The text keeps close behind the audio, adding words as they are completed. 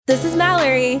This is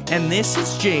Mallary. And this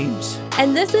is James.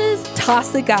 And this is Toss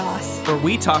the Goss, where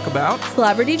we talk about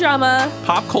celebrity drama,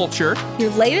 pop culture,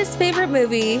 your latest favorite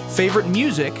movie, favorite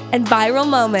music, and viral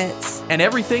moments, and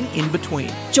everything in between.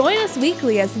 Join us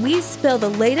weekly as we spill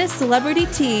the latest celebrity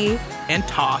tea and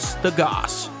toss the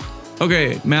goss.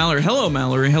 Okay, Mallory. Hello,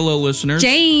 Mallory. Hello, listeners.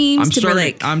 James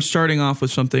Timberlake. I'm starting off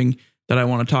with something that I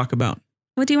want to talk about.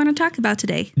 What do you want to talk about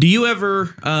today? Do you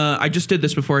ever, I just did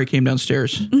this before I came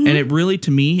downstairs, and it really, to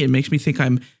me, it makes me think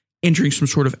I'm entering some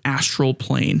sort of astral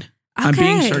plane. Okay. I'm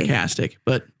being sarcastic,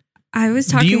 but I was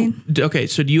talking.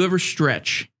 So do you ever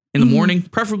stretch in the morning,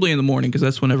 preferably in the morning, because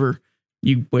that's whenever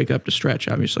you wake up to stretch,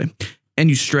 obviously, and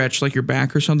you stretch like your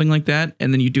back or something like that,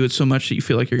 and then you do it so much that you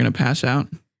feel like you're going to pass out?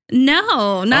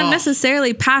 No, not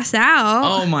necessarily pass out.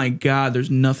 Oh my God,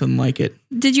 there's nothing like it.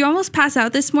 Did you almost pass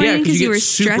out this morning because you were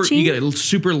stretching? You get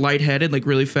super lightheaded, like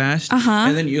really fast.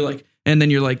 And then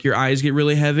you're like, your eyes get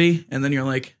really heavy, and then you're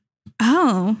like,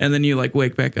 oh. And then you like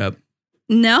wake back up.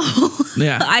 No.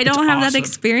 Yeah. I don't have that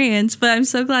experience, but I'm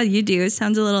so glad you do. It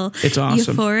sounds a little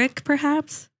euphoric,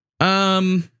 perhaps.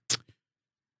 More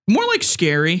like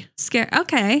scary.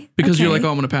 Okay. Because you're like, oh,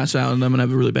 I'm going to pass out and I'm going to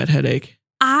have a really bad headache.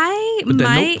 I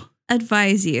might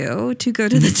advise you to go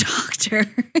to the doctor.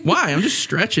 Why? I'm just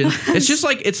stretching.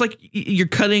 It's like you're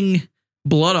cutting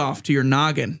blood off to your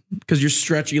noggin because you're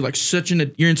stretching.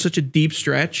 You're in such a deep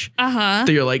stretch that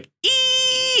you're like,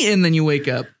 ee, and then you wake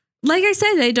up. Like I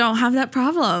said, I don't have that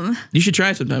problem. You should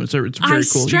try it sometime. It's very cool. I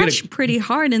stretch pretty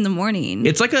hard in the morning.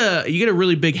 It's like you get a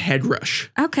really big head rush.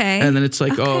 Okay. And then it's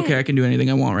like, okay, I can do anything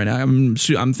I want right now. I'm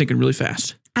thinking really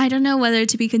fast. I don't know whether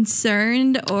to be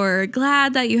concerned or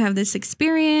glad that you have this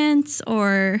experience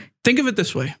or... Think of it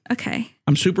this way. Okay.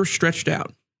 I'm super stretched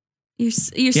out. You're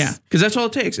because that's all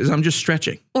it takes is I'm just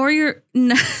stretching. Or you're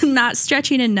not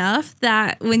stretching enough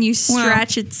that when you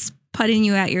stretch, it's putting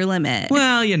you at your limit.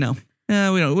 Well, we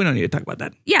don't need to talk about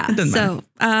that. Yeah. So,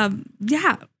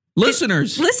 yeah.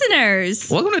 Listeners,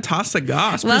 welcome to Toss the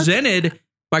Goss, presented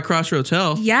by Crossroads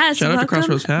Health. Yes. Shout out to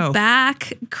Crossroads Health.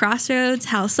 Back, Crossroads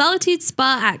Health. Solitude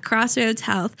Spa at Crossroads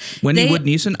Health. Wendy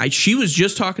Wood-Neeson, she was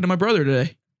just talking to my brother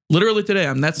today. Literally today.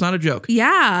 That's not a joke.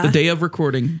 Yeah. The day of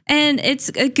recording. And it's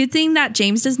a good thing that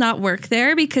James does not work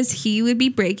there because he would be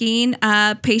breaking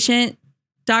patient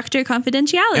doctor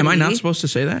confidentiality. Am I not supposed to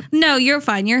say that? No, you're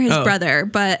fine. You're his brother,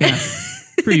 but... Yeah.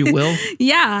 For you, Will.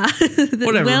 Yeah.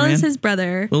 Whatever, Will man. is his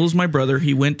brother. Will is my brother.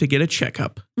 He went to get a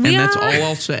checkup. That's all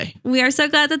I'll say. We are so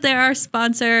glad that they're our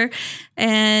sponsor.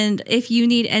 And if you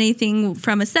need anything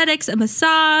from aesthetics, a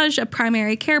massage, a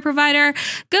primary care provider,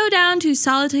 go down to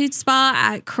Solitude Spa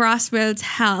at Crossroads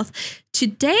Health.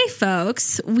 Today,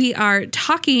 folks, we are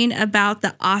talking about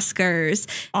the Oscars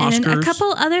and a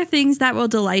couple other things that will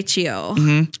delight you.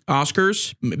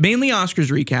 Oscars, mainly Oscars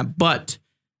recap, but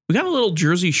we got a little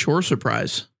Jersey Shore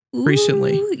surprise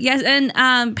recently. Yes,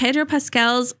 and Pedro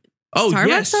Pascal's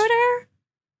Starbucks order.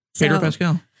 Pedro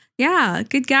Pascal. Yeah,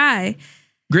 good guy.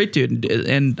 Great dude.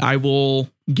 And I will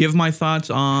give my thoughts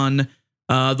on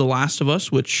The Last of Us,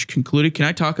 which concluded. Can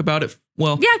I talk about it?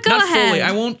 Well, yeah, go ahead.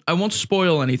 Fully. I won't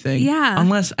spoil anything. Yeah.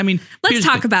 Unless, let's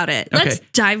talk about it. Okay. Let's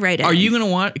dive right in. Are you going to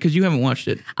watch? Because you haven't watched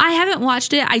it. I haven't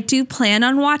watched it. I do plan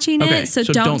on watching it. So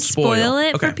don't spoil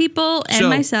it for people and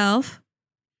myself.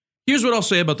 Here's what I'll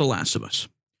say about The Last of Us.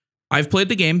 I've played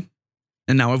the game,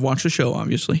 and now I've watched the show,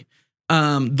 obviously.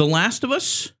 The Last of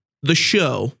Us, the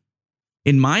show,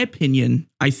 in my opinion,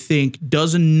 I think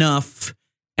does enough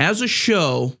as a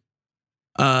show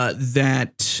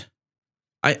that...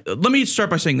 Let me start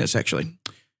by saying this, actually.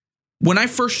 When I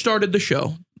first started the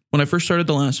show, when I first started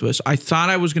The Last of Us, I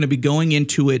thought I was going to be going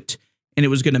into it, and it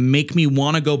was going to make me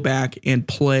want to go back and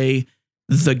play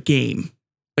the game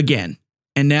again.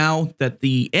 And now that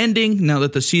the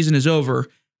season is over,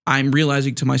 I'm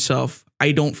realizing to myself,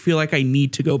 I don't feel like I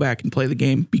need to go back and play the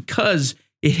game because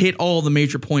it hit all the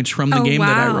major points from the game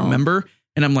that I remember.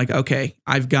 And I'm like, okay,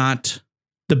 I've got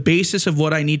the basis of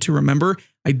what I need to remember.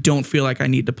 I don't feel like I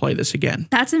need to play this again.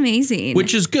 That's amazing.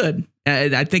 Which is good.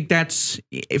 I think that's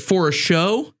for a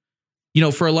show,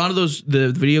 for a lot of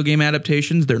the video game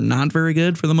adaptations, they're not very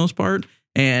good for the most part.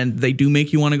 And they do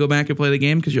make you want to go back and play the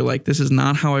game because you're like, this is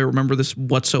not how I remember this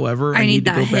whatsoever. I need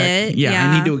to go back. Yeah,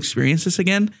 I need to experience this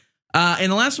again.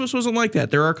 And The Last of Us wasn't like that.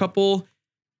 There are a couple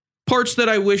parts that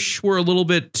I wish were a little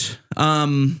bit,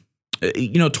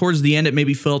 towards the end, it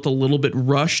maybe felt a little bit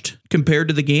rushed compared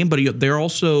to the game. But they're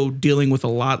also dealing with a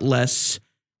lot less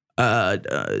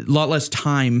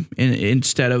time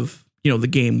instead of, the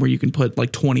game where you can put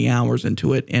like 20 hours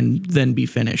into it and then be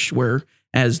finished. Where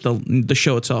as the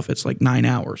show itself. It's like 9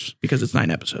 hours because it's 9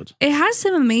 episodes. It has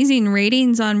some amazing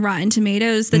ratings on Rotten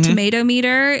Tomatoes. The tomato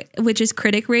meter, which is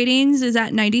critic ratings, is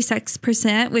at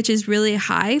 96%, which is really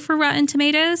high for Rotten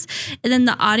Tomatoes. And then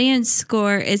the audience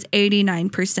score is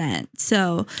 89%.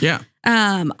 So yeah.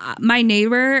 My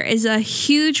neighbor is a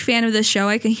huge fan of the show.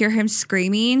 I can hear him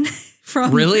screaming.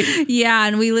 Really? Yeah,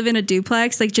 and we live in a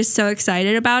duplex, like just so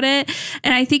excited about it.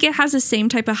 And I think it has the same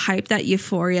type of hype that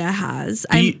Euphoria has.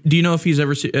 Do you know if he's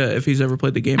ever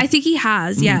played the game? I think he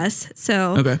has, yes.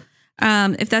 So okay.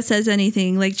 If that says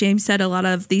anything, like James said, a lot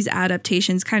of these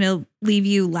adaptations kind of leave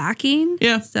you lacking.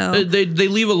 Yeah, so they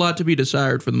leave a lot to be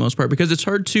desired for the most part because it's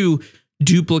hard to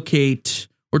duplicate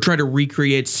or try to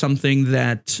recreate something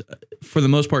that, for the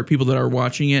most part, people that are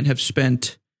watching it have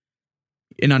spent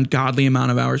an ungodly amount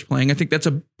of hours playing. I think that's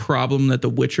a problem that The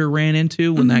Witcher ran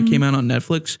into when that came out on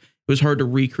Netflix. It was hard to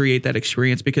recreate that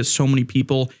experience because so many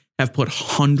people have put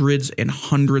hundreds and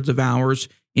hundreds of hours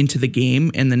into the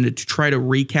game, and then to try to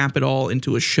recap it all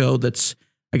into a show that's,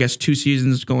 I guess, 2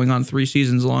 seasons going on 3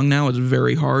 seasons long now is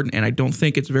very hard, and I don't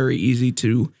think it's very easy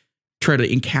to try to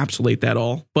encapsulate that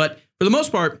all. But for the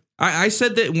most part, I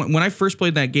said that when I first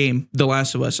played that game, The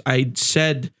Last of Us, I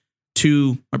said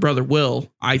to my brother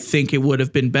Will, I think it would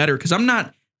have been better because I'm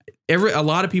not a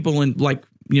lot of people in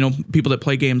people that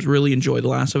play games really enjoy The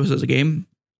Last of Us as a game.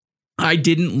 I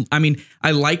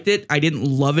liked it. I didn't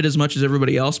love it as much as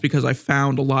everybody else because I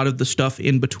found a lot of the stuff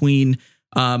in between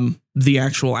the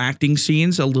actual acting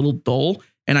scenes a little dull.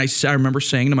 And I remember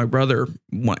saying to my brother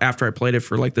after I played it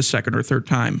for like the second or third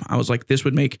time, I was like, this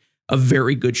would make a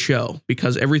very good show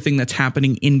because everything that's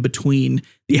happening in between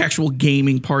the actual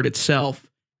gaming part itself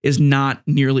is not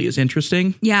nearly as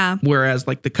interesting. Yeah. Whereas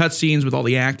like the cutscenes with all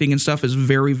the acting and stuff is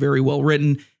very, very well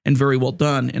written and very well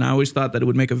done. And I always thought that it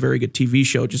would make a very good TV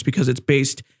show just because it's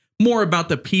based more about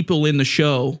the people in the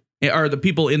show or the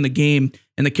people in the game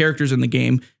and the characters in the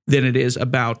game than it is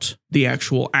about the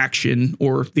actual action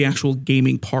or the actual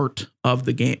gaming part of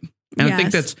the game. And I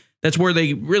think that's where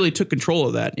they really took control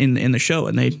of that in the show,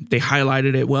 and they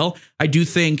highlighted it well. I do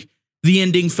think the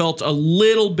ending felt a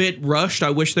little bit rushed.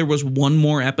 I wish there was one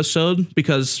more episode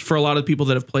because for a lot of people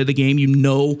that have played the game, you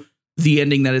know the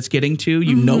ending that it's getting to.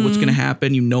 You know what's going to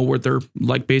happen. You know where they're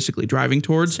like basically driving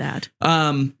towards. Sad.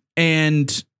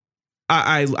 And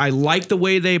I like the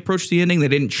way they approached the ending. They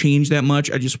didn't change that much.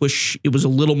 I just wish it was a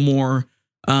little more.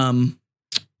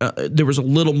 There was a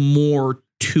little more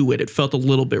to it. It felt a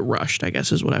little bit rushed, I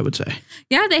guess, is what I would say.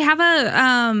 Yeah, they have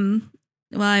a.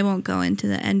 Well, I won't go into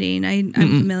the ending. I'm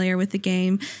familiar with the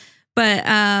game, but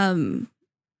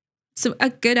so a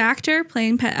good actor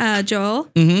playing Joel,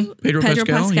 Pedro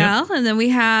Pascal, yep. And then we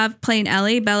have playing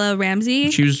Ellie, Bella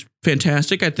Ramsey. She was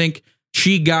fantastic. I think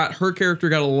her character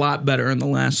got a lot better in the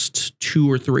last 2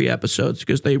 or 3 episodes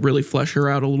because they really flesh her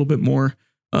out a little bit more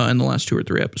in the last 2 or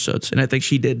 3 episodes, and I think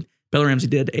Bella Ramsey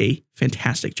did a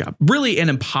fantastic job. Really an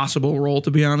impossible role,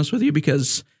 to be honest with you,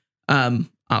 because a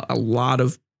lot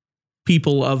of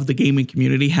people of the gaming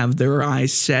community have their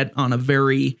eyes set on a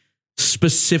very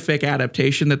specific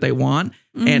adaptation that they want.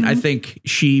 And I think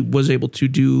she was able to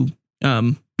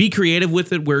be creative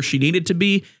with it where she needed to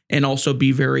be and also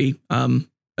be very,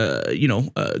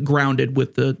 grounded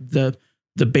with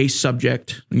the base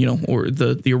subject, or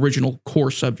the original core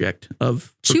subject of her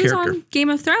she was character. on Game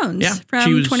of Thrones from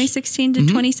 2016 to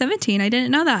 2017. I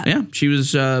didn't know that. Yeah, she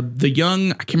was the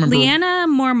young, I can't remember. Lyanna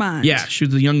Mormont. Yeah, she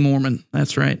was the young Mormon.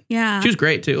 That's right. Yeah. She was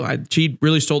great too. She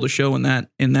really stole the show in that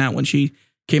when she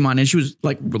came on. And she was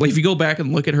like if you go back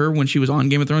and look at her when she was on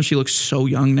Game of Thrones, she looks so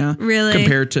young now. Really?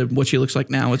 Compared to what she looks like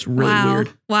now. It's really weird.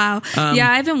 Wow. Yeah,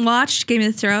 I haven't watched Game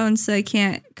of Thrones, so I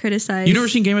can't criticize. You never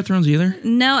seen Game of Thrones either?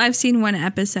 No, I've seen one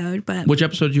episode, but which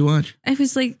episode did you watch? It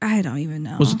was like, I don't even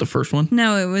know. Was it the first one?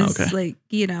 No, it was like,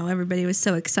 everybody was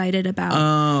so excited about.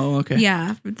 Oh, okay.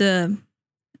 Yeah.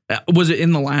 Was it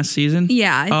in the last season?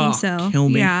 Yeah, I think so. Kill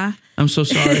me. Yeah. I'm so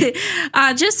sorry.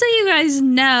 Just so you guys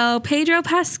know, Pedro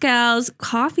Pascal's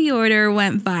coffee order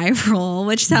went viral,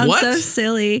 which sounds so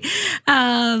silly.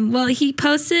 Well, he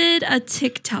posted a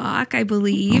TikTok, I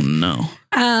believe. Oh, no.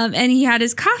 And he had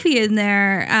his coffee in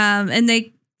there, and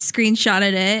they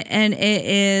screenshotted it, and it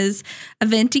is a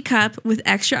venti cup with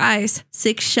extra ice,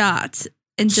 6 shots.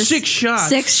 And just 6 shots.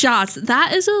 6 shots.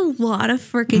 That is a lot of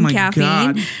freaking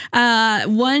caffeine. God.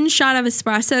 1 shot of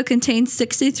espresso contains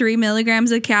 63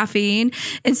 milligrams of caffeine.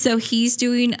 And so he's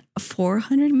doing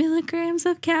 400 milligrams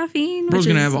of caffeine. Bro's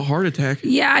going to have a heart attack.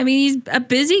 Yeah. I mean, he's a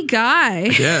busy guy.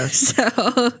 Yes.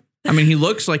 So I mean, he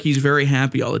looks like he's very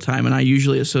happy all the time, and I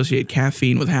usually associate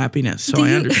caffeine with happiness, so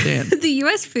I understand. The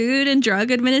U.S. Food and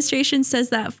Drug Administration says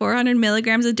that 400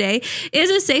 milligrams a day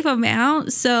is a safe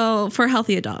amount for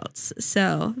healthy adults.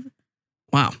 So...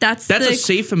 Wow. That's a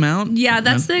safe amount? Yeah,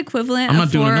 that's the equivalent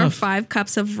of 4 or 5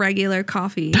 cups of regular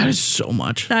coffee. That is so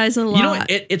much. That is a lot. You know,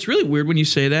 it's really weird when you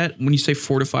say that. When you say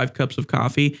 4 to 5 cups of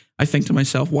coffee, I think to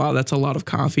myself, wow, that's a lot of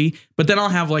coffee. But then I'll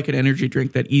have like an energy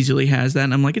drink that easily has that.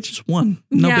 And I'm like, it's just one.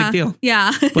 No big deal.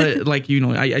 Yeah. But like, you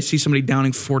know, I see somebody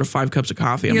downing 4 to 5 cups of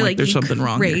coffee. I'm like, there's something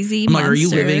wrong here. Crazy I'm like, monster.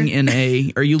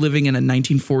 are you living in a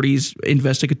 1940s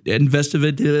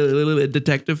investigative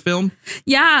detective film?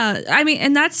 Yeah. I mean,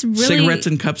 and that's really... Cigarettes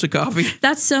and cups of coffee.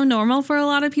 That's so normal for a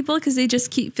lot of people because they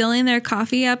just keep filling their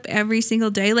coffee up every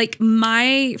single day. Like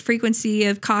my frequency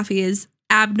of coffee is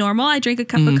abnormal. I drink a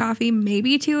cup of coffee,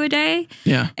 maybe 2 a day.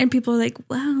 Yeah. And people are like,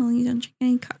 wow, you don't drink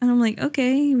any coffee. And I'm like,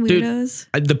 okay, weirdos.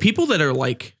 Dude, the people that are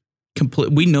like,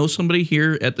 we know somebody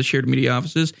here at the shared media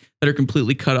offices that are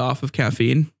completely cut off of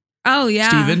caffeine. Oh, yeah.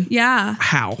 Steven? Yeah.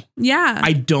 How? Yeah.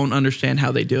 I don't understand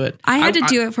how they do it. I had to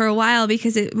do it for a while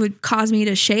because it would cause me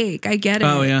to shake. I get it.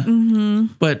 Oh, yeah.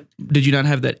 Mm-hmm. But did you not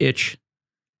have that itch?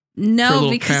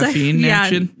 No, because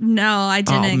action? No, I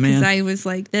didn't because I was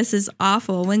like, this is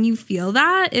awful. When you feel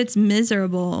that, it's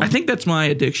miserable. I think that's my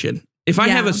addiction. If I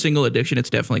have a single addiction, it's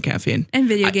definitely caffeine. And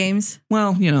video games.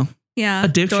 Well, you know. Yeah.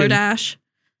 Addiction. DoorDash.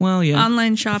 Well, yeah.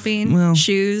 Online shopping.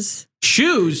 Shoes.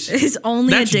 Shoes is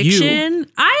only That's addiction. You.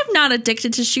 I'm not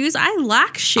addicted to shoes. I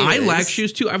lack shoes. I lack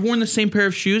shoes too. I've worn the same pair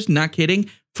of shoes, not kidding,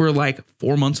 for like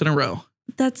 4 months in a row.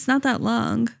 That's not that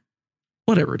long.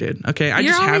 Whatever, dude. Okay,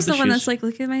 You're always the one that's like,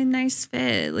 look at my nice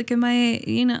fit. Look at my,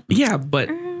 you know. Yeah,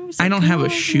 but I don't have a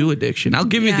shoe addiction. I'll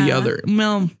give you the other.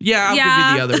 Well, yeah, I'll give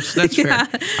you the others. That's fair.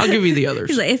 I'll give you the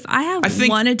others. He's like, if I have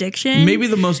one addiction. Maybe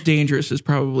the most dangerous is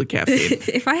probably caffeine.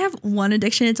 If I have one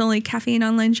addiction, it's only caffeine,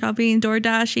 online shopping,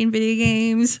 DoorDashing, video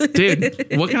games.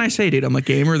 Dude, what can I say, dude? I'm a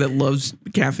gamer that loves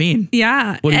caffeine.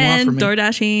 Yeah. What do you want from me?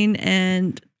 DoorDashing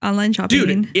and online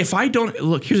shopping. Dude, if I don't,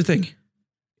 look, here's the thing.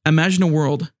 Imagine a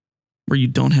world where you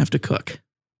don't have to cook.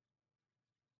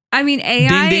 I mean,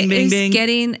 AI is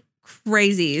getting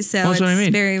crazy, so it's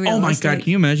very realistic. Oh my God,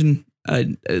 can you imagine?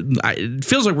 It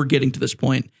feels like we're getting to this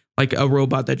point, like a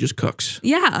robot that just cooks.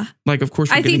 Yeah. Like, of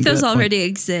course, I think those already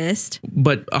exist.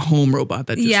 But a home robot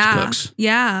that just cooks.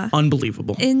 Yeah.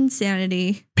 Unbelievable.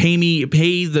 Insanity.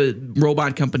 Pay the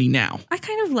robot company now. I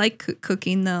kind of like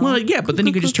cooking, though. Well, yeah, but then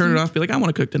you can just turn it off, be like, I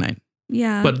want to cook tonight.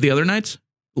 Yeah. But the other nights?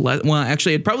 Well,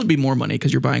 actually, it'd probably be more money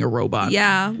because you're buying a robot.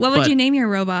 Yeah. What would you name your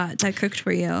robot that cooked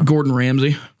for you? Gordon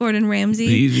Ramsay. Gordon Ramsay.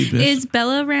 Easy. Is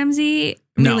Bella Ramsey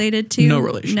related to? No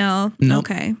relation. No.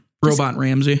 Okay. Robot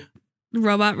Ramsay.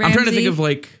 Robot Ramsay. I'm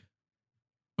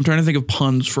trying to think of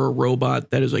puns for a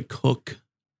robot that is a cook.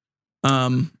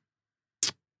 Well.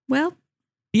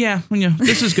 Yeah,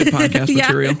 this is good podcast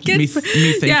material. Me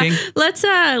thinking. Yeah. Let's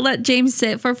let James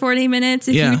sit for 40 minutes.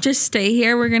 If you just stay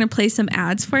here, we're going to play some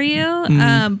ads for you.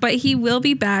 Mm-hmm. But he will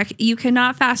be back. You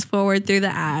cannot fast forward through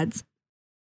the ads.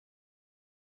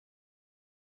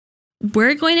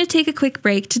 We're going to take a quick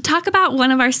break to talk about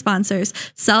one of our sponsors,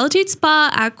 Solitude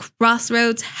Spa at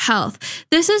Crossroads Health.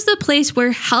 This is the place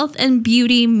where health and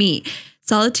beauty meet.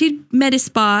 Solitude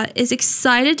Medispa is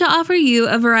excited to offer you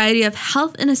a variety of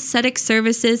health and aesthetic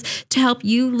services to help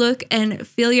you look and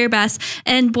feel your best.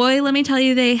 And boy, let me tell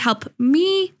you, they help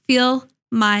me feel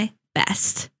my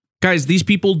best. Guys, these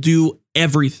people do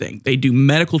everything. They do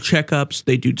medical checkups.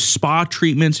 They do spa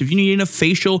treatments. If you need a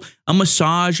facial, a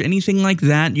massage, anything like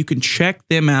that, you can check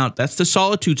them out. That's the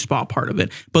Solitude Spa part of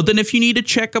it. But then if you need a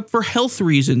checkup for health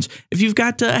reasons, if you've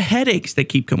got headaches that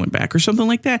keep coming back or something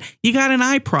like that, you got an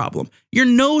eye problem, your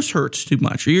nose hurts too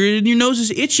much, or your nose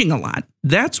is itching a lot,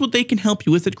 that's what they can help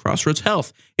you with at Crossroads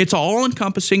Health. It's all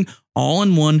encompassing, all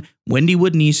in one. Wendy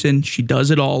Wood-Neeson, she does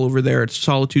it all over there at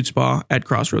Solitude Spa at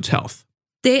Crossroads Health.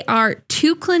 They are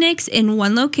 2 clinics in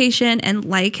one location, and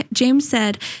like James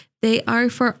said, they are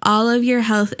for all of your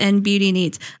health and beauty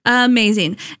needs.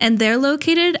 Amazing. And they're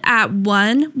located at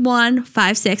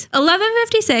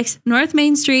 1156 North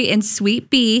Main Street in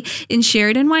Suite B in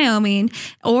Sheridan, Wyoming.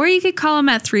 Or you could call them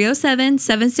at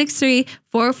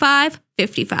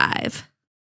 307-763-4555.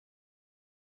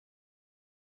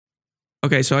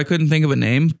 Okay, so I couldn't think of a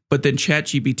name, but then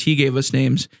ChatGPT gave us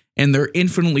names, and they're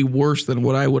infinitely worse than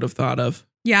what I would have thought of.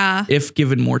 Yeah. If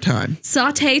given more time.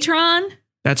 Sautétron.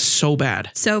 That's so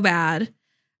bad. So bad.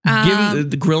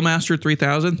 Give the Grillmaster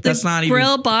 3000. That's not even.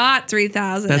 Grillbot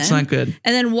 3000. That's not good.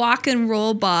 And then Walk and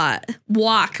Roll Bot.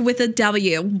 Walk with a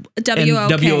W. W-O-K.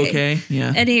 W-O-K.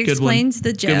 Yeah. And he explains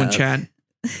the joke. Good one, Chad.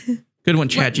 Good Good one,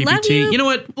 Love ChatGPT. You know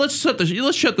what? Let's shut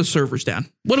the servers down.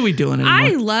 What are we doing anymore?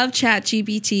 I love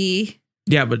ChatGPT.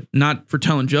 Yeah, but not for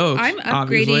telling jokes. I'm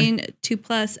upgrading obviously. to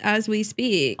Plus as we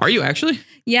speak. Are you actually?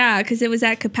 Yeah, because it was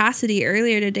at capacity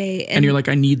earlier today. And you're like,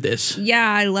 I need this. Yeah,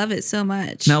 I love it so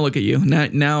much. Now look at you.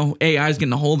 Now AI is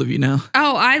getting a hold of you now.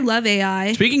 Oh, I love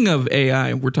AI. Speaking of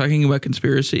AI, we're talking about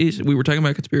conspiracies. We were talking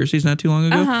about conspiracies not too long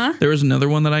ago. Uh-huh. There was another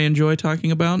one that I enjoy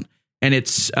talking about, and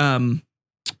it's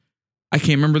I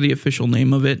can't remember the official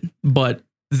name of it, but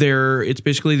it's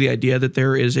basically the idea that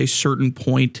there is a certain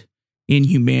point in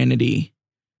humanity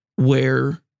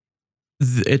where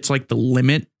it's like the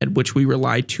limit at which we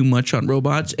rely too much on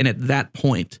robots, and at that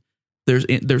point,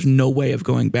 there's no way of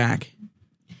going back.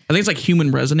 I think it's like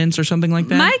human resonance or something like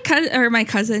that. My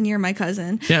cousin, you're my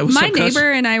cousin. Yeah, my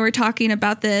neighbor and I were talking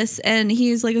about this, and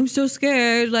he was like, "I'm so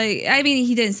scared." Like, I mean,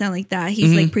 he didn't sound like that.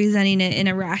 He's like presenting it in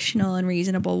a rational and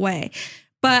reasonable way.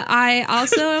 But I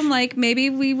also am like,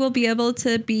 maybe we will be able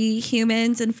to be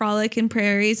humans and frolic in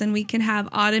prairies, and we can have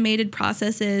automated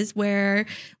processes where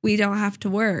we don't have to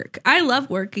work. I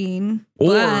love working,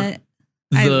 but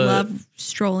I love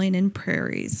strolling in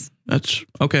prairies. That's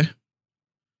okay.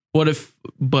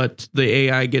 But the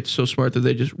AI gets so smart that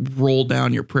they just roll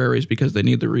down your prairies because they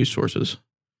need the resources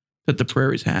that the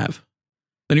prairies have.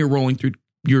 Then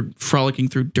you're frolicking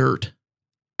through dirt.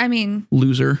 I mean,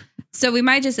 loser. So we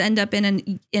might just end up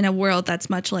in a world that's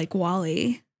much like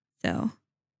WALL-E. So,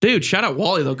 dude, shout out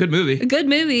WALL-E though. Good movie. A good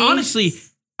movie. Honestly,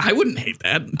 I wouldn't hate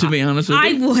that, to be honest with you.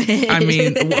 I would. I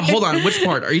mean, hold on. Which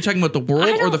part? Are you talking about the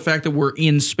world or the fact that we're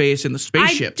in space in the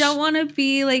spaceships? I don't want to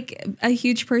be like a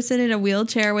huge person in a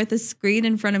wheelchair with a screen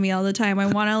in front of me all the time. I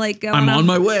want to like go. I'm on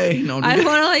my way. No, I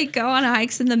want to like go on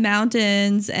hikes in the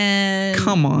mountains and.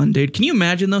 Come on, dude. Can you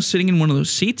imagine though sitting in one of those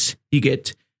seats? You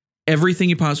get everything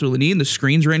you possibly need, and the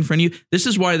screen's right in front of you. This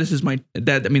is why this is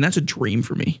that's a dream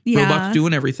for me. Yeah. Robots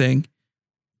doing everything.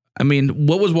 I mean,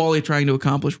 what was WALL-E trying to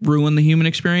accomplish? Ruin the human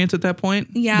experience at that point?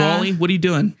 Yeah. WALL-E, what are you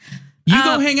doing? You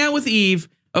go hang out with Eve.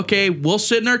 Okay, we'll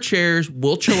sit in our chairs.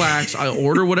 We'll chillax. I'll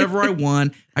order whatever I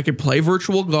want. I can play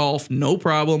virtual golf. No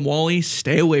problem. WALL-E,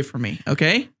 stay away from me.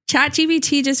 Okay?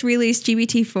 ChatGPT just released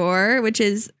GPT-4, which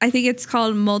is, I think it's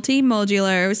called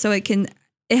multimodular. So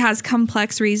it has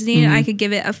complex reasoning. I could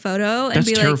give it a photo and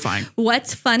be terrifying. Like,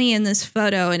 what's funny in this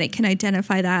photo? And it can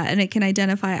identify that. And it can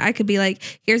identify, I could be like,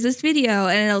 here's this video,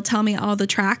 and it'll tell me all the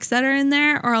tracks that are in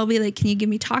there. Or I'll be like, can you give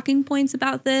me talking points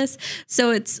about this?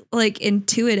 So it's like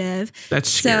intuitive. That's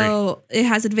scary. So it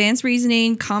has advanced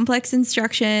reasoning, complex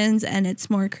instructions, and it's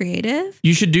more creative.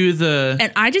 You should do the...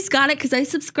 And I just got it because I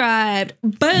subscribed.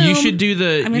 Boom. You should do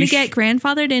the... I'm going to get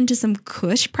grandfathered into some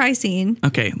cush pricing.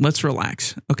 Okay, let's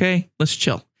relax. Okay, let's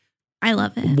chill. I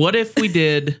love it. What if we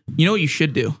did, you know what you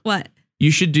should do? What? You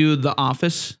should do the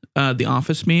Office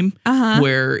meme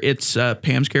where it's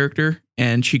Pam's character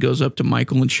and she goes up to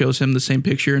Michael and shows him the same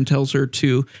picture and tells him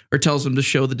to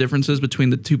show the differences between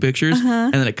the two pictures.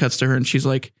 And then it cuts to her and she's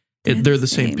like, they're the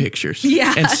same pictures.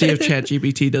 Yeah. And see if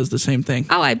ChatGPT does the same thing.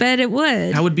 Oh, I bet it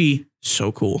would. That would be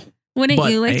so cool. Wouldn't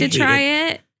you like to try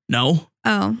it? No.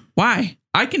 Oh. Why?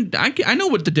 I know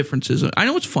what the difference is. I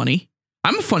know it's funny.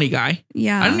 I'm a funny guy.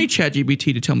 Yeah. I don't need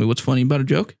ChatGPT to tell me what's funny about a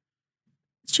joke.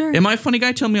 Sure. Am I a funny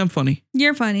guy? Tell me I'm funny.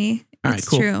 You're funny. All right, it's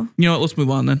cool. True. You know what? Let's move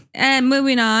on then. And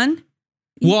moving on.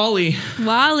 WALL-E.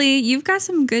 WALL-E, you've got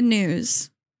some good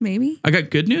news. Maybe. I got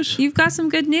good news? You've got some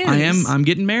good news. I'm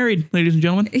getting married, ladies and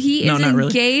gentlemen. He is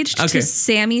engaged really. to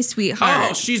Sammi Sweetheart.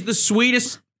 Oh, she's the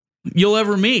sweetest you'll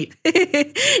ever meet.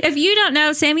 If you don't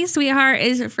know, Sammi Sweetheart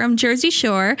is from Jersey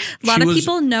Shore. A lot of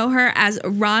people know her as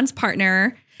Ron's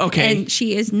partner. Okay. And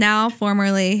she is now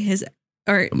formerly his,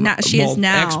 or not, she is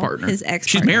now ex-partner. His ex-partner.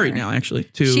 She's married now, actually,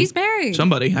 to she's married.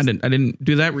 Somebody. I didn't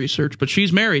do that research, but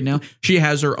she's married now. She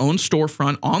has her own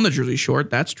storefront on the Jersey Shore.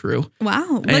 That's true.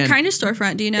 Wow. What kind of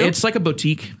storefront do you know? It's like a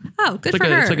boutique. Oh, good for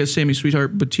her. It's like a Sammi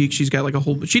Sweetheart boutique. She's got like a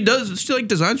whole, she like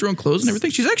designs her own clothes and everything.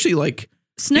 She's actually like,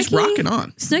 she's rocking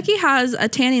on. Snooki has a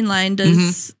tanning line.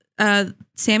 Does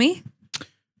Sammi?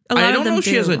 I don't know if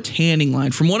she has a tanning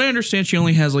line. From what I understand, she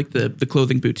only has like the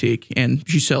clothing boutique, and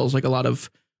she sells like a lot of,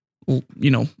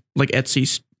 like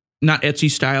Etsy, not Etsy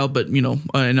style, but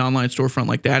an online storefront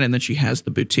like that. And then she has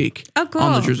the boutique on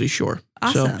the Jersey Shore.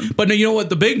 Awesome. So, but no, you know what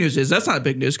the big news is? That's not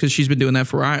big news because she's been doing that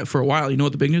for a while. You know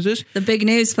what the big news is? The big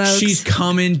news, folks. She's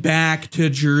coming back to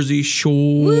Jersey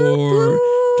Shore. Whoop, whoop.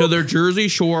 To their Jersey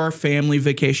Shore family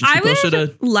vacation. I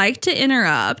would like to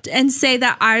interrupt and say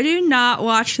that I do not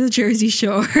watch the Jersey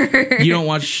Shore. You don't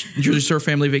watch Jersey Shore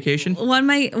family vacation? One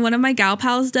of my gal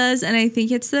pals does, and I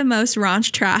think it's the most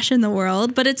raunch trash in the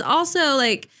world. But it's also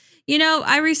like,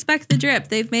 I respect the drip.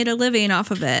 They've made a living off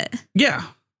of it. Yeah.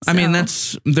 I mean,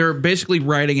 they're basically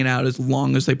writing it out as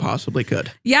long as they possibly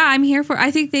could. Yeah, I'm here for.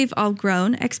 I think they've all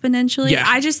grown exponentially. Yeah,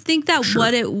 I just think that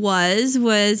what it was it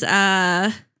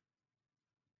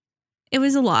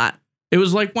was a lot. It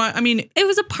was like, why? I mean, it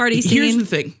was a party scene. Here's the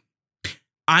thing.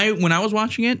 When I was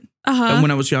watching it, when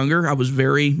I was younger, I was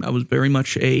very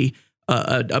much a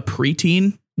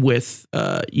preteen with,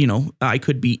 I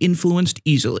could be influenced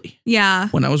easily. Yeah.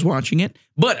 When I was watching it.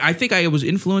 But I think I was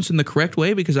influenced in the correct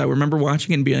way because I remember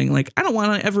watching it and being like, I don't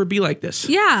want to ever be like this.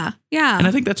 Yeah. Yeah. And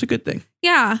I think that's a good thing.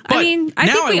 Yeah. But I mean, I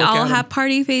think we all have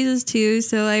party phases too.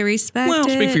 So I respect it. Well,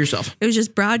 speak for yourself. It was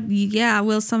just broad. Yeah.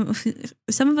 Well, some of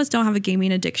us don't have a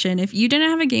gaming addiction. If you didn't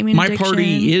have a gaming addiction,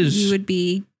 you would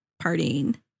be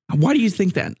partying. Why do you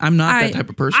think that? I'm not that type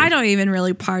of person. I don't even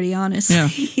really party,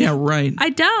 honestly. Yeah, right. I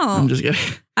don't. I'm just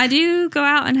kidding. I do go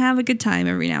out and have a good time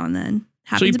every now and then.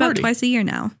 Happens about twice a year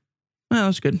now. Well,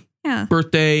 that's good. Yeah.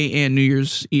 Birthday and New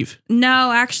Year's Eve.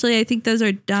 No, actually, I think those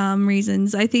are dumb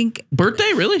reasons. I think...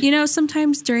 Birthday? Really?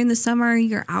 Sometimes during the summer,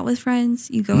 you're out with friends.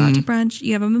 You go out to brunch.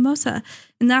 You have a mimosa.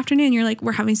 In the afternoon, you're like,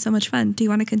 we're having so much fun. Do you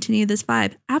want to continue this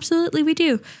vibe? Absolutely, we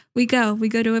do. We go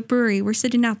to a brewery. We're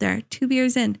sitting out there, 2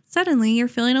 beers in. Suddenly, you're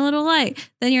feeling a little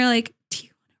light. Then you're like, do you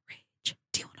want to rage?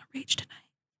 Do you want to rage tonight?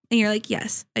 And you're like,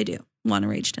 yes, I do want to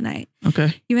rage tonight.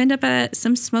 Okay. You end up at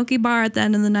some smoky bar at the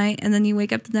end of the night, and then you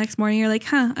wake up the next morning. You're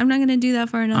like, I'm not going to do that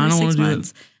for another 6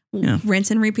 months. Yeah.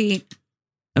 Rinse and repeat.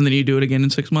 And then you do it again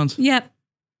in 6 months. Yep.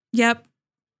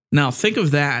 Now think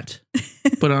of that,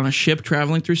 but on a ship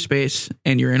traveling through space,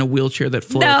 and you're in a wheelchair that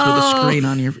floats with a screen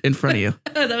in front of you.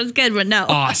 Oh, that was good, but no.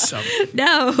 Awesome.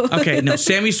 No. Okay, no.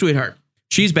 Sammi Sweetheart.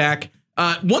 She's back.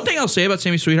 One thing I'll say about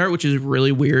Sammi Sweetheart, which is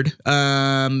really weird,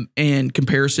 in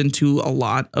comparison to a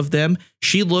lot of them,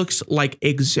 she looks like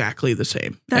exactly the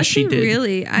same as she did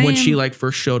really? when she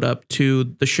first showed up to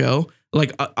the show.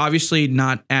 Like, obviously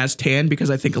not as tan,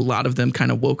 because I think a lot of them kind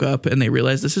of woke up and they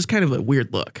realized this is kind of a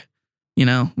weird look.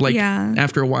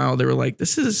 After a while, they were like,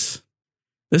 this is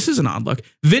an odd look.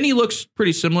 Vinny looks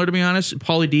pretty similar, to be honest.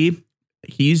 Pauly D,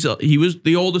 he was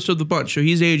the oldest of the bunch, so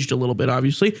he's aged a little bit,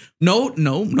 obviously. No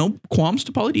qualms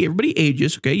to Pauly D. Everybody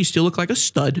ages, okay? You still look like a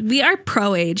stud. We are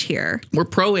pro-age here. We're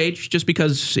pro-age just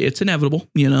because it's inevitable.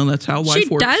 That's how life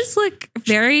works. She does look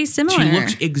very similar. She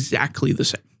looks exactly the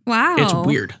same. Wow. It's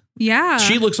weird. Yeah.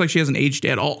 She looks like she hasn't aged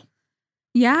at all.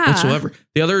 Yeah. Whatsoever.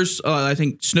 The others, I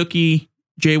think Snooki,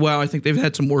 JWoww, I think they've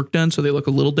had some work done, so they look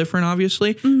a little different,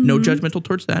 obviously. Mm-hmm. No judgmental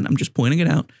towards that. I'm just pointing it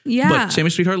out. Yeah. But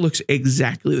Sammi Sweetheart looks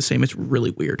exactly the same. It's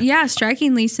really weird. Yeah,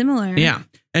 strikingly similar. Yeah.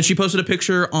 And she posted a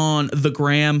picture on the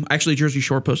gram. Actually, Jersey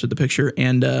Shore posted the picture,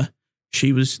 and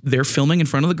she was there filming in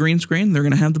front of the green screen. They're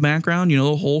going to have the background,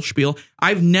 the whole spiel.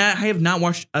 I have not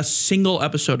watched a single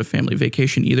episode of Family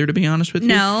Vacation either, to be honest with you.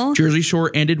 No. Jersey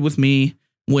Shore ended with me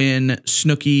when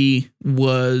Snooki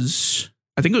was,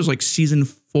 I think it was like season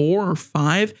 4 or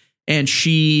 5. And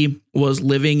she was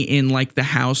living in like the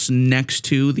house next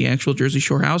to the actual Jersey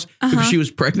Shore house because she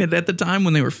was pregnant at the time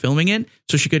when they were filming it.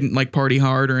 So she couldn't like party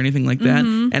hard or anything like that.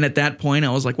 And at that point I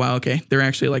was like, wow, okay, they're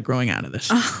actually like growing out of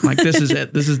this. Like, this is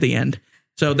it. This is the end.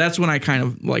 So that's when I kind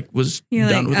of like was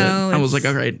done with it. I was like,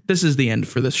 all right, this is the end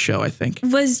for this show, I think.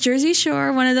 Was Jersey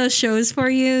Shore one of those shows for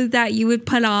you that you would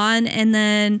put on and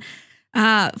then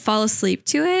fall asleep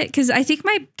to it? Because I think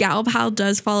my gal pal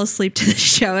does fall asleep to the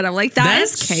show, and I'm like,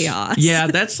 that's chaos. Yeah,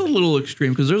 that's a little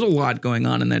extreme because there's a lot going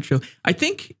on in that show. I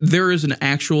think there is an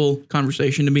actual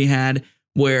conversation to be had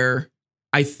where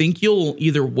I think you'll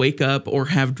either wake up or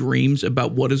have dreams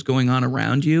about what is going on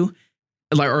around you,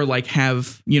 or like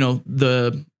have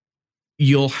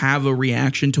you'll have a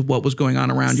reaction to what was going on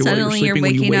around you while you're sleeping. Suddenly you're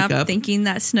waking when you wake up thinking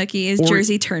that Snooki is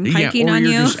Jersey turnpiking on you.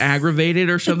 Or you're just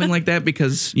aggravated or something like that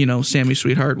because, Sammi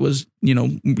Sweetheart was,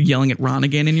 yelling at Ron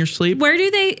again in your sleep.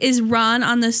 Is Ron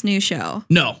on this new show?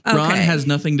 No, okay. Ron has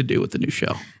nothing to do with the new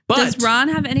show. But does Ron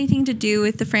have anything to do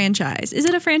with the franchise? Is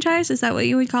it a franchise? Is that what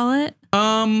you would call it?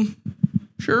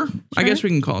 Sure. I guess we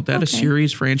can call it that. Okay. A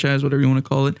series, franchise, whatever you want to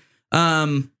call it.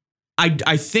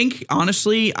 I think,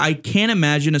 honestly, I can't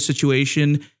imagine a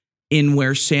situation in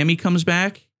where Sammi comes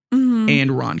back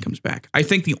and Ron comes back. I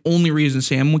think the only reason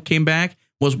Sam came back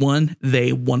was, 1,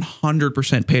 they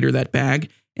 100% paid her that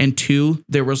bag. And 2,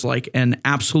 there was like an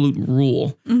absolute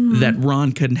rule that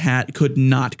Ron could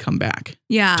not come back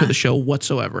to the show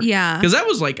whatsoever. Yeah. Because that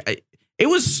was like, it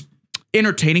was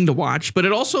entertaining to watch, but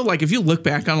it also, like, if you look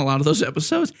back on a lot of those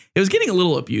episodes, it was getting a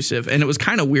little abusive and it was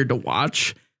kind of weird to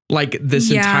watch. Like, this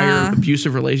entire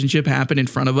abusive relationship happened in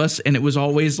front of us. And it was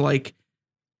always like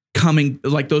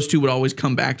those two would always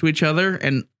come back to each other.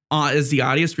 And as the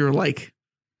audience, we were like,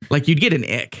 Like you'd get an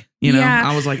ick, you know? Yeah.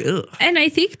 I was like, ugh. And I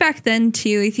think back then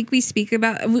too, I think we speak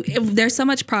about, there's so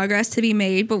much progress to be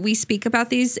made, but we speak about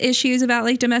these issues about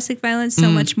like domestic violence so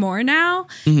much more now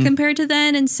compared to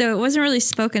then. And so it wasn't really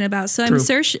spoken about. So I'm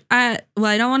sure, I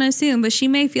don't want to assume, but she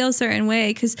may feel a certain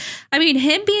way. Cause I mean,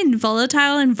 him being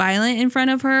volatile and violent in front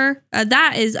of her,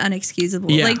 that is unexcusable.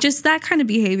 Yeah. Like just that kind of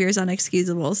behavior is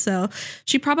unexcusable. So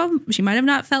she might have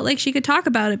not felt like she could talk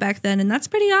about it back then. And that's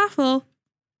pretty awful.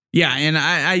 Yeah, and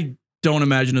I don't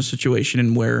imagine a situation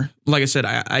in where, like I said,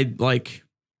 I like,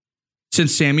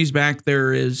 since Sammy's back,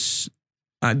 there's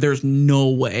no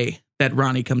way that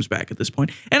Ronnie comes back at this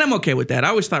point. And I'm okay with that. I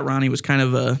always thought Ronnie was kind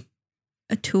of a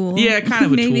tool. Yeah, kind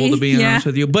of a tool, to be honest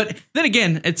with you. But then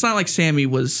again, it's not like Sammy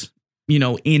was,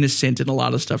 innocent in a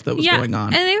lot of stuff that was going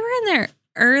on. And they were in their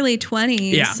early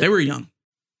 20s. Yeah, they were young.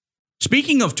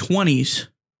 Speaking of 20s.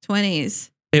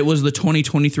 It was the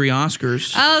 2023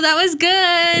 Oscars. Oh, that was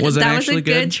good. Was it that actually was a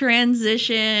good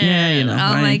transition. Yeah,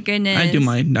 my goodness. I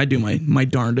do my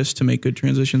darndest to make good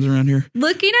transitions around here.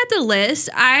 Looking at the list,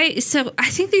 I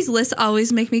think these lists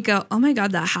always make me go, "Oh my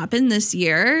god, that happened this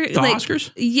year." The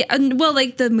Oscars? Yeah, well,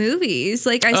 like the movies.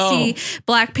 Like I see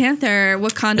Black Panther,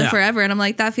 Wakanda Forever, and I'm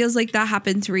like, that feels like that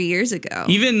happened 3 years ago.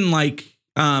 Even like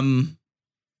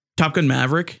Top Gun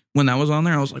Maverick, when that was on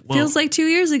there, I was like, whoa. Feels like 2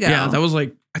 years ago. Yeah, that was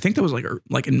like, I think that was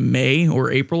like in May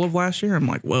or April of last year. I'm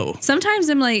like, whoa. Sometimes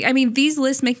I'm like, I mean, these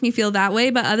lists make me feel that way,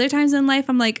 but other times in life,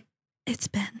 I'm like, it's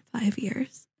been 5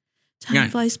 years. Time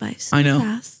flies by so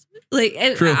fast. Like,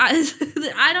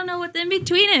 I don't know what the in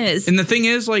between is. And the thing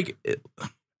is, like,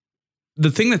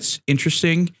 the thing that's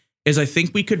interesting is I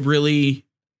think we could really,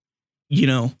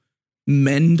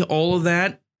 mend all of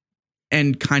that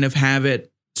and kind of have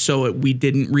it so we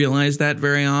didn't realize that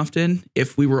very often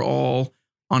if we were all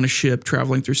on a ship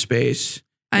traveling through space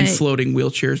and floating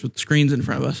wheelchairs with screens in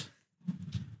front of us.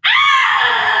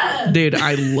 Dude,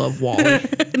 I love Wall-E.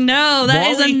 No, that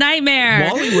is a nightmare.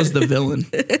 Wall-E was the villain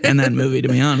in that movie, to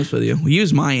be honest with you. He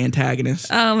was my antagonist.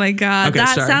 Oh my God. Okay,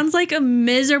 that sounds like a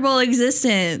miserable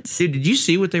existence. Dude, did you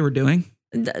see what they were doing?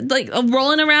 Like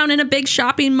rolling around in a big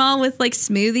shopping mall with like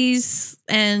smoothies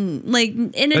and like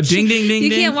in a ding, ding, ding, you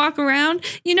ding. Can't walk around.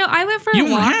 I went for a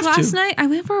walk last night. I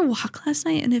went for a walk last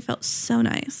night and it felt so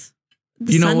nice.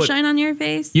 The sunshine on your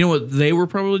face. You know what they were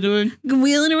probably doing?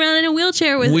 Wheeling around in a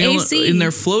wheelchair with AC. In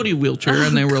their floaty wheelchair,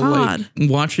 and they were like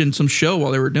watching some show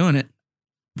while they were doing it.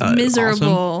 Miserable.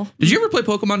 Awesome. Did you ever play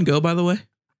Pokemon Go, by the way?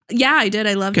 Yeah, I did.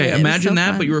 I loved it. Okay, imagine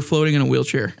that, but you were floating in a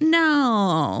wheelchair.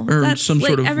 No. Or that's some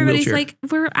sort of everybody's wheelchair.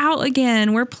 Like, we're out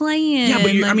again. We're playing. Yeah,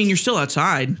 but you're still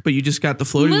outside, but you just got the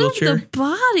floaty wheelchair. The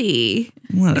body.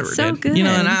 Whatever, it's so good.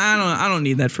 And I don't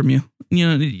need that from you.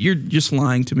 You're just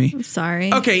lying to me. I'm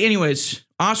sorry. Okay, anyways,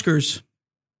 Oscars.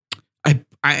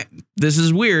 I this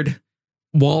is weird.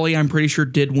 Wall-E, I'm pretty sure,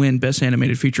 did win Best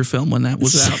Animated Feature Film when that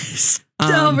was out.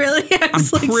 Oh, really? I'm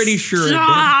pretty sure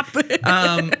stop. It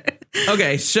did.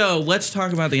 Okay, so let's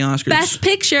talk about the Oscars. Best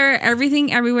Picture,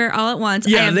 Everything Everywhere All at Once.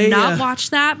 Yeah, I have not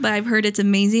watched that, but I've heard it's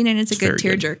amazing and it's a good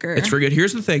tearjerker. It's very good.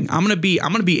 Here's the thing. I'm gonna be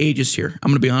ageist here.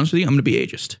 I'm gonna be honest with you. I'm gonna be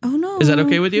ageist. Oh no. Is that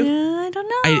okay with you? Yeah, I don't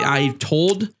know. I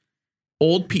told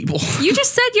old people. You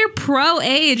just said you're pro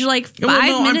age like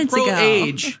 5 minutes ago. I'm pro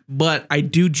age, but I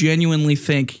do genuinely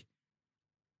think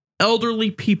elderly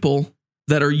people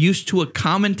that are used to a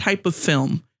common type of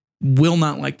film will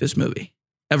not like this movie.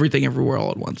 Everything Everywhere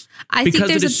All at Once. I think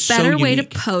there's a better way to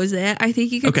pose it. I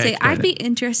think you could say, I'd be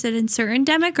interested in certain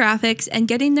demographics and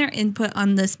getting their input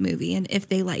on this movie and if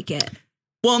they like it.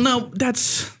 Well, no,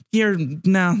 that's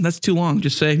too long.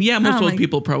 Just say, most old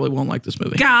people probably won't like this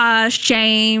movie. Gosh,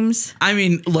 James. I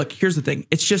mean, look, here's the thing.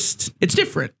 It's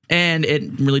different. And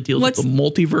it really deals with the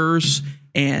multiverse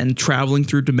and traveling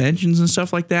through dimensions and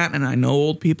stuff like that. And I know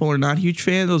old people are not huge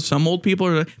fans of some old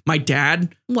people. My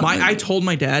dad, I told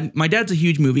my dad's a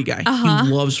huge movie guy. He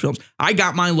loves films. I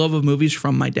got my love of movies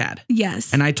from my dad.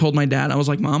 Yes. And I told my dad, I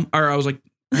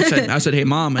said, hey,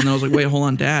 Mom. And I was like, wait, hold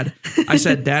on, Dad. I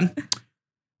said, Dad,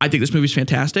 I think this movie's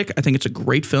fantastic. I think it's a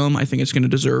great film. I think it's going to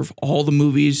deserve all the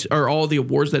movies or all the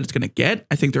awards that it's going to get.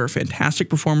 I think there are fantastic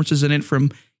performances in it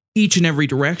from each and every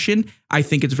direction. I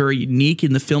think it's very unique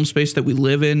in the film space that we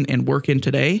live in and work in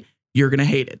today. You're going to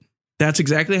hate it. That's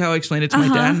exactly how I explained it to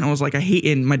my dad. And I was like, I hate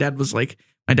it. And my dad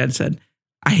said,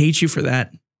 I hate you for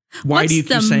that. Why do you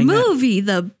keep saying that? What's the movie?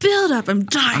 The build-up? I'm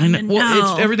dying to know.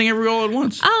 Well, it's Everything Everywhere All at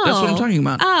Once. Oh. That's what I'm talking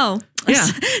about. Oh. Yeah.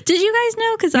 Did you guys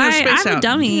know? Because I'm a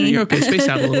dummy. You're okay. Space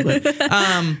out a little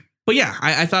bit. But yeah,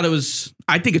 I thought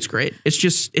I think it's great.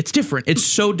 It's different. It's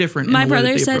so different. My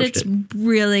brother said it's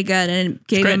really good and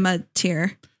gave him a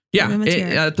tear. Yeah.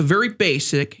 At the very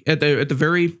basic, at the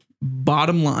very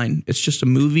bottom line, it's just a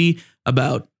movie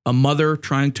about a mother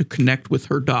trying to connect with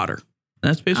her daughter.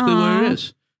 That's basically what it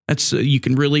is. That's you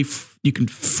can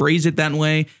phrase it that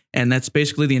way, and that's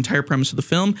basically the entire premise of the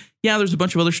film. Yeah, there's a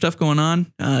bunch of other stuff going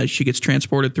on. She gets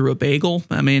transported through a bagel.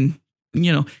 I mean,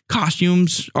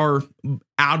 costumes are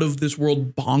out of this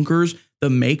world bonkers. The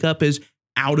makeup is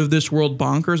out of this world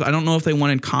bonkers. I don't know if they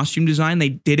won in costume design. They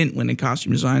didn't win in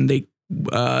costume design. They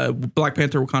Black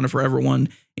Panther Wakanda Forever won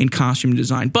in costume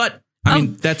design, but I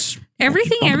mean, that's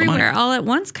Everything Everywhere all at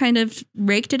once kind of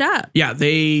raked it up. Yeah,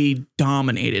 they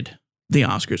dominated the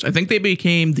Oscars. I think they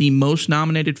became the most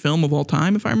nominated film of all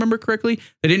time, if I remember correctly.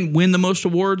 They didn't win the most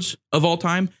awards of all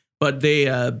time, but they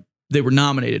were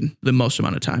nominated the most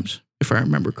amount of times, if I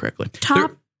remember correctly.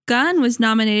 Top Gun was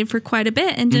nominated for quite a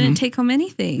bit and didn't take home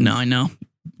anything. No, I know.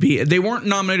 They weren't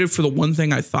nominated for the one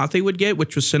thing I thought they would get,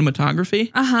 which was cinematography.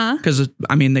 Because,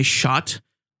 I mean, they shot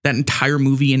that entire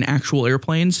movie in actual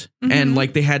airplanes. And,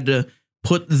 like, they had to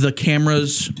put the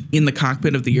cameras in the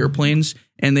cockpit of the airplanes.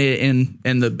 And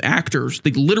the actors,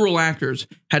 the literal actors,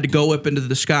 had to go up into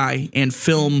the sky and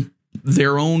film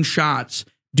their own shots,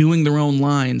 doing their own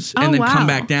lines, and then come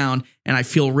back down. And I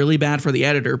feel really bad for the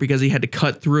editor because he had to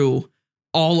cut through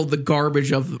all of the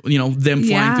garbage of, them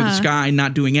flying through the sky,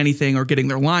 not doing anything or getting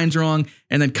their lines wrong,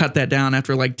 and then cut that down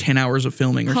after like 10 hours of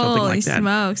filming or something like that. Holy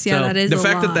smokes. Yeah, so that is the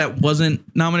fact that wasn't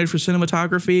nominated for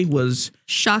cinematography was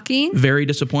shocking. Very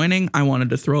disappointing. I wanted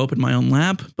to throw up in my own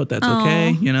lap, but that's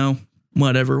okay.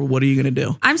 Whatever. What are you going to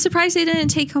do? I'm surprised they didn't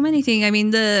take home anything. I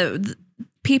mean, the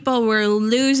people were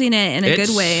losing it in a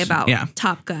good way about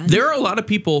Top Gun. There are a lot of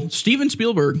people, Steven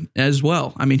Spielberg as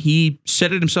well. I mean, he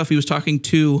said it himself. He was talking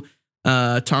to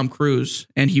Tom Cruise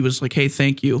and he was like, hey,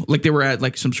 thank you. Like they were at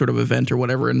like some sort of event or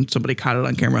whatever and somebody caught it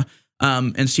on camera.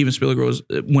 And Steven Spielberg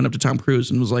went up to Tom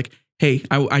Cruise and was like, hey,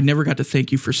 I never got to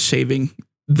thank you for saving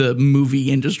the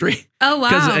movie industry. Oh, wow.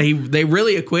 Because they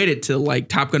really equated to like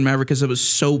Top Gun Maverick because it was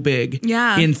so big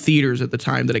in theaters at the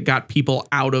time that it got people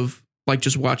out of like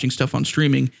just watching stuff on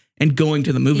streaming and going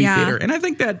to the movie theater. And I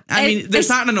think that, there's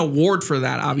not an award for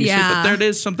that, obviously, but there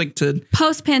is something to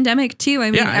post-pandemic too. I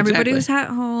mean, everybody was at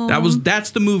home.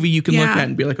 That's the movie you can look at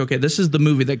and be like, okay, this is the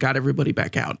movie that got everybody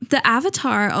back out. The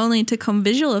Avatar only took home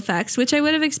visual effects, which I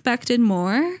would have expected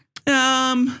more.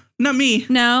 Not me.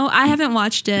 No, I haven't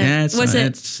watched it. Yeah,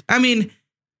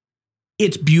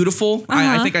 it's beautiful.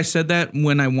 I think I said that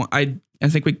when I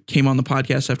think we came on the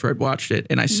podcast after I'd watched it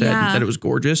and I said that it was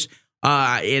gorgeous.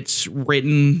 It's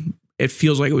written, it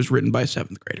feels like it was written by a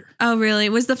 7th grader. Oh, really?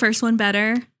 Was the first one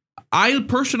better? I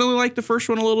personally like the first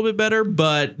one a little bit better,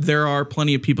 but there are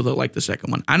plenty of people that like the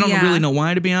second one. I don't really know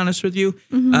why, to be honest with you.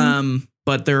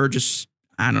 But there are just,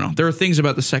 I don't know. There are things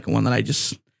about the second one that I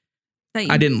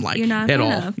didn't like at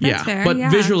all. That's fair. But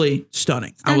visually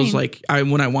stunning. I was like,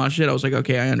 when I watched it, I was like,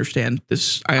 okay, I understand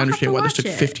this. I understand why this took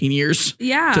 15 years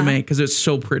to make because it's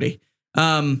so pretty.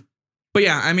 But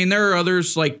yeah, I mean, there are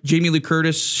others like Jamie Lee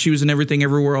Curtis. She was in Everything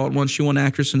Everywhere All at Once. She won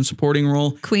actress in supporting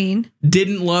role. Queen.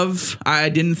 I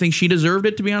didn't think she deserved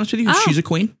it, to be honest with you. She's a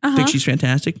queen. I think she's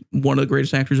fantastic. One of the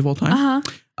greatest actors of all time.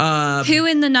 Who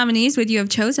in the nominees would you have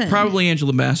chosen? Probably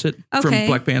Angela Bassett from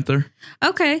Black Panther.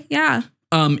 Okay, yeah.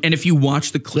 And if you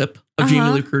watch the clip of Jamie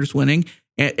Lee Curtis winning,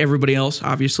 everybody else,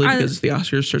 obviously, because the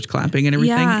Oscars starts clapping and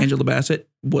everything, Angela Bassett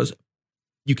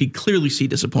you could clearly see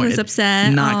disappointed. Was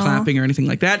upset. Not clapping or anything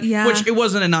like that. Yeah. Which it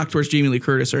wasn't a knock towards Jamie Lee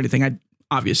Curtis or anything. I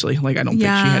don't think she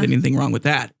had anything wrong with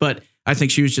that. But I think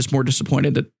she was just more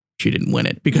disappointed that she didn't win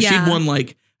it. Because she'd won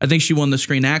I think she won the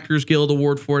Screen Actors Guild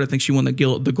Award for it. I think she won the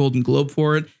Golden Globe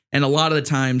for it. And a lot of the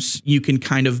times you can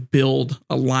kind of build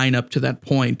a lineup to that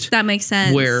point. That makes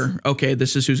sense. Where, okay,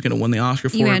 this is who's going to win the Oscar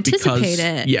for it. You anticipate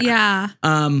it. Yeah.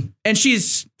 And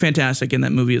she's fantastic in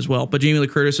that movie as well. But Jamie Lee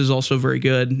Curtis is also very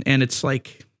good. And it's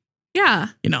like,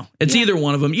 it's either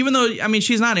one of them. Even though, I mean,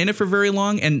 she's not in it for very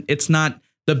long. And it's not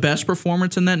the best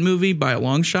performance in that movie by a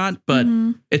long shot. But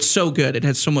it's so good. It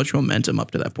has so much momentum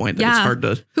up to that point that it's hard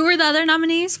to. Who were the other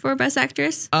nominees for Best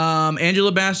Actress?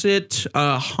 Angela Bassett,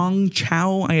 Hong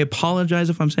Chow. I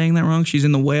apologize if I'm saying that wrong. She's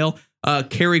in The Whale.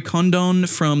 Carrie Condon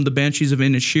from The Banshees of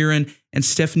Inisherin, and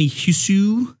Stephanie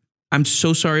Hsu. I'm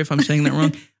so sorry if I'm saying that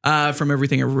wrong. From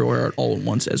Everything Everywhere All at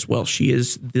Once as well. She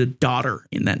is the daughter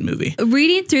in that movie.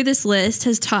 Reading through this list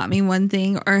has taught me one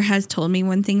thing, or has told me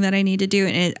one thing that I need to do.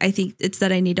 And I think it's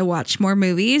that I need to watch more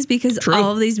movies because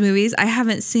all of these movies, I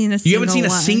haven't seen a single one. You haven't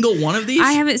seen a single one of these?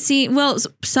 I haven't seen,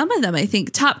 some of them, I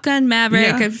think. Top Gun,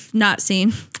 Maverick, I've not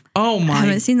seen. Oh my. I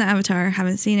haven't seen the Avatar.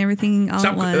 Haven't seen Everything All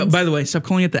at Once. By the way, stop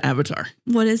calling it the Avatar.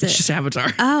 What is it? It's just Avatar.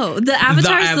 Oh, the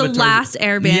Avatar is the last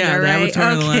Airbender, right?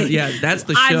 Avatar, that's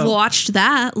the show. I've watched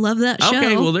that. Love that show.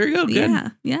 Okay, well, there you go.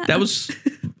 Good. Yeah. That was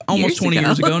almost 20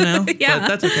 years ago now. Yeah. But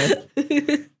that's okay.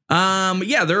 I'll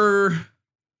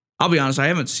be honest, I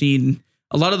haven't seen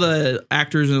a lot of the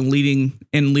actors in leading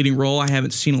role. I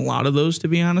haven't seen a lot of those, to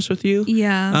be honest with you.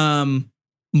 Yeah.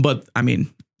 But I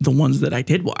mean, the ones that I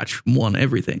did watch won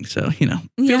everything. So,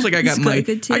 feels like I got my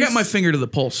finger to the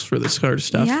pulse for this sort of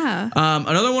stuff. Yeah.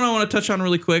 Another one I want to touch on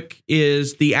really quick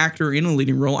is the actor in a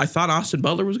leading role. I thought Austin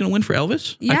Butler was going to win for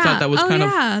Elvis. Yeah. I thought that was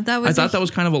that was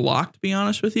kind of a lock, to be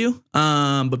honest with you.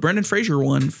 But Brendan Fraser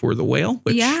won for The Whale,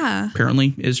 which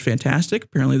apparently is fantastic.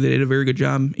 Apparently they did a very good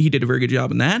job. He did a very good job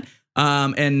in that.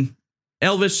 And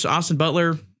Elvis, Austin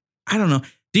Butler, I don't know.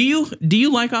 Do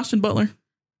you like Austin Butler?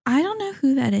 I don't know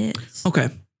who that is. Okay.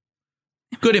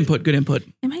 Good input.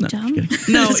 Am I dumb?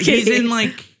 No, he's in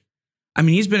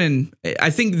he's been in, I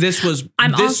think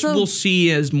we'll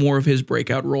see as more of his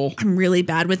breakout role. I'm really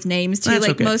bad with names too. That's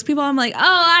okay. Most people, I'm like, oh,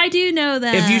 I do know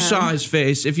that. If you saw his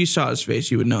face,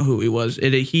 you would know who he was.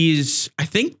 I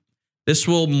think this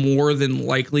will more than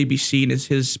likely be seen as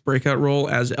his breakout role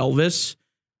as Elvis.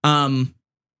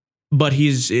 But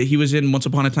he was in Once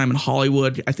Upon a Time in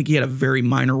Hollywood. I think he had a very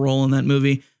minor role in that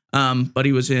movie. But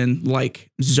he was in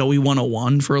Zoe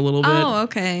 101 for a little bit. Oh,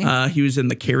 okay. He was in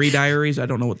the Carrie Diaries. I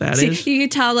don't know what that is. You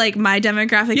could tell my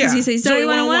demographic because you say Zoe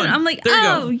 101. I'm like,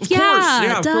 there you go.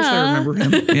 Yeah, of course I remember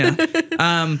him. Yeah.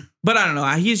 But I don't know.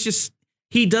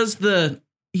 He does the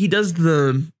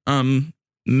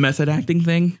method acting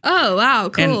thing. Oh, wow,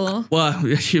 cool.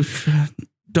 And,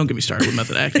 don't get me started with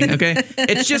method acting. Okay,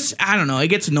 it's just I don't know. It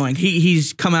gets annoying.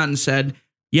 He's come out and said,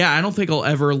 yeah, I don't think I'll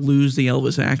ever lose the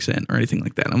Elvis accent or anything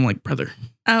like that. I'm like, brother.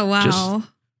 Oh, wow. Just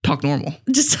talk normal.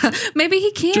 Just maybe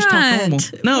he can't. Just talk normal.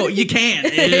 No, you can't.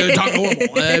 Talk normal.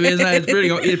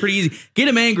 It's pretty easy. Get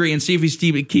him angry and see if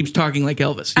he keeps talking like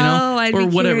Elvis. I'd or be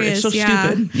whatever. curious, It's so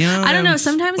stupid. I don't know.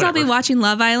 Sometimes I'll be watching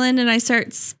Love Island and I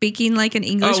start speaking like an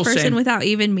English person same. without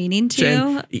even meaning to.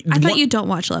 Same. I thought you don't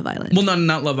watch Love Island. Well,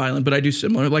 not Love Island, but I do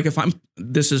similar. Like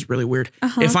this is really weird.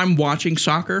 If I'm watching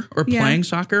soccer or playing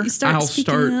soccer, I'll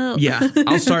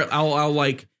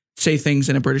say things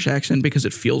in a British accent because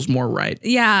it feels more right.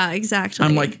 Yeah, exactly.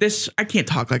 I'm like, I can't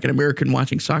talk like an American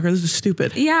watching soccer. This is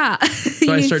stupid. Yeah.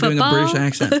 So I start doing a British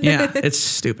accent. Yeah, it's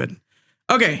stupid.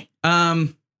 Okay.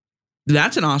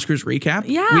 That's an Oscars recap.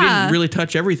 Yeah. We didn't really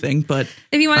touch everything, but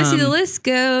if you want to see the list,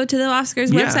 go to the Oscars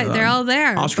website. They're all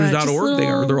there.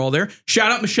 Oscars.org. They're all there.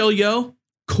 Shout out Michelle Yeoh,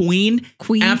 Queen.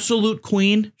 Absolute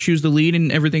queen. She was the lead in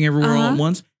Everything Everywhere All at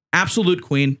Once. Absolute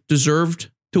queen.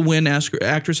 Deserved to win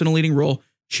actress in a leading role.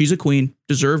 She's a queen,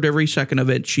 deserved every second of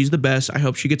it. She's the best. I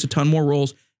hope she gets a ton more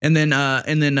roles. And then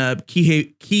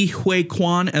Ki Hui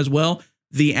Kwan as well,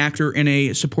 the actor in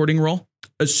a supporting role,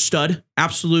 a stud,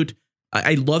 absolute.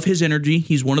 I love his energy.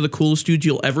 He's one of the coolest dudes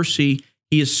you'll ever see.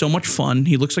 He is so much fun.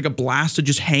 He looks like a blast to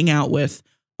just hang out with.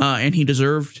 And he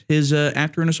deserved his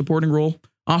actor in a supporting role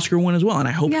Oscar win as well. And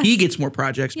I hope he gets more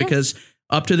projects because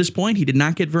up to this point, he did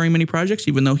not get very many projects,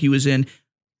 even though he was in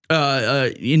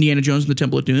Indiana Jones and the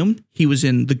Temple of Doom. He was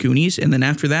in The Goonies, and then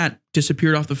after that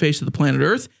disappeared off the face of the planet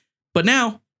Earth. But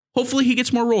now, hopefully he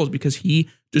gets more roles because he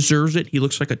deserves it. He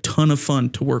looks like a ton of fun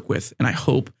to work with, and I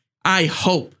hope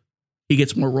he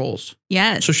gets more roles.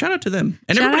 Yes. So shout out to them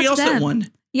and everybody else that won.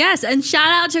 Yes, and shout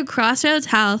out to Crossroads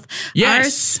Health, our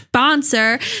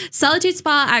sponsor. Solitude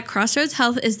Spa at Crossroads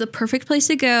Health is the perfect place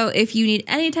to go if you need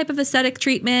any type of aesthetic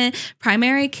treatment,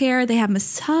 primary care. They have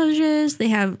massages, they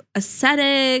have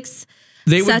aesthetics,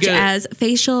 such as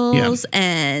facials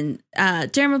and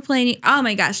dermaplaning. Oh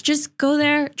my gosh, just go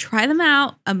there, try them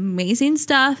out. Amazing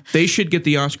stuff. They should get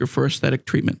the Oscar for aesthetic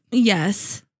treatment.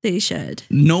 Yes, they should.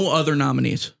 No other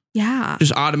nominees. Yeah.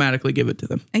 Just automatically give it to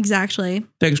them. Exactly.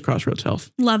 Thanks, Crossroads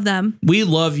Health. Love them. We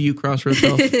love you, Crossroads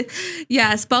Health.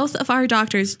 Yes, both of our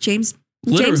doctors, James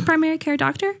primary care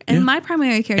doctor and my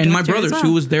primary care doctor. And my brother's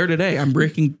who was there today. I'm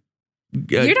breaking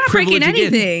You're not breaking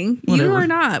anything. You are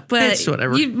not, but it's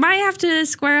whatever. You might have to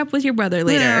square up with your brother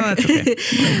later. No, that's okay.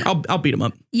 I'll beat him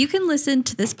up. You can listen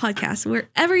to this podcast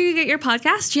wherever you get your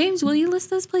podcast. James, will you list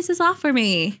those places off for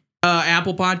me?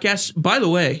 Apple Podcasts. By the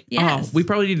way, we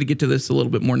probably need to get to this a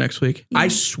little bit more next week. Yeah. I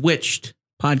switched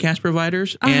podcast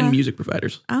providers and music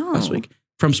providers last week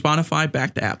from Spotify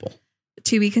back to Apple.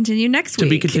 To be continued next week. To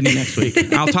be continued next week.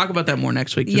 I'll talk about that more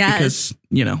next week just because,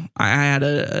 I had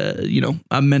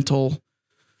a mental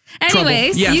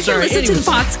Anyways, you can listen to the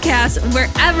podcast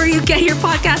wherever you get your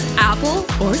podcast, Apple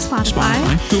or Spotify,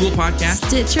 Google Podcast,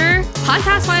 Stitcher,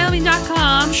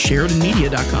 podcastwyoming.com,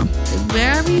 SheridanMedia.com.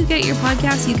 Wherever you get your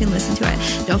podcast, you can listen to it.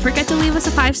 Don't forget to leave us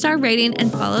a 5-star rating and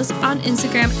follow us on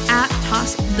Instagram at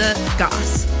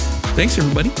TossTheGoss. Thanks,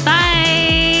 everybody.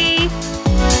 Bye.